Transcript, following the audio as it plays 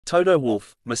Toto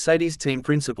Wolff, Mercedes team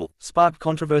principal, sparked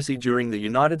controversy during the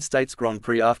United States Grand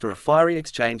Prix after a fiery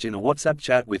exchange in a WhatsApp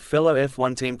chat with fellow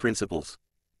F1 team principals.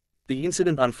 The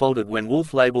incident unfolded when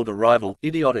Wolff labeled a rival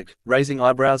idiotic, raising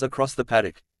eyebrows across the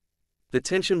paddock. The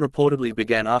tension reportedly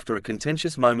began after a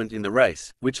contentious moment in the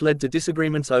race, which led to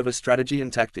disagreements over strategy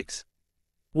and tactics.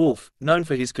 Wolff, known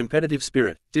for his competitive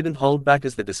spirit, didn't hold back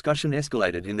as the discussion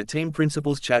escalated in the team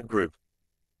principals chat group.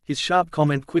 His sharp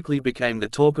comment quickly became the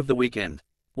talk of the weekend.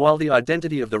 While the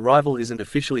identity of the rival isn't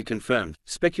officially confirmed,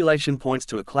 speculation points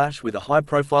to a clash with a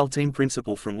high-profile team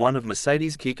principal from one of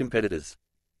Mercedes' key competitors.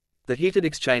 The heated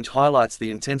exchange highlights the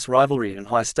intense rivalry and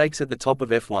high stakes at the top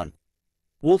of F1.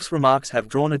 Wolff's remarks have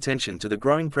drawn attention to the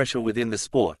growing pressure within the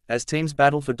sport, as teams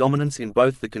battle for dominance in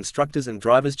both the Constructors' and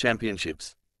Drivers'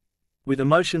 Championships. With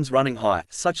emotions running high,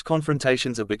 such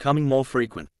confrontations are becoming more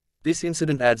frequent. This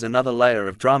incident adds another layer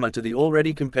of drama to the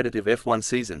already competitive F1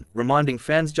 season, reminding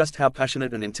fans just how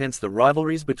passionate and intense the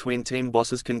rivalries between team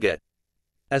bosses can get.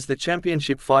 As the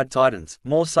championship fight tightens,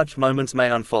 more such moments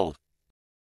may unfold.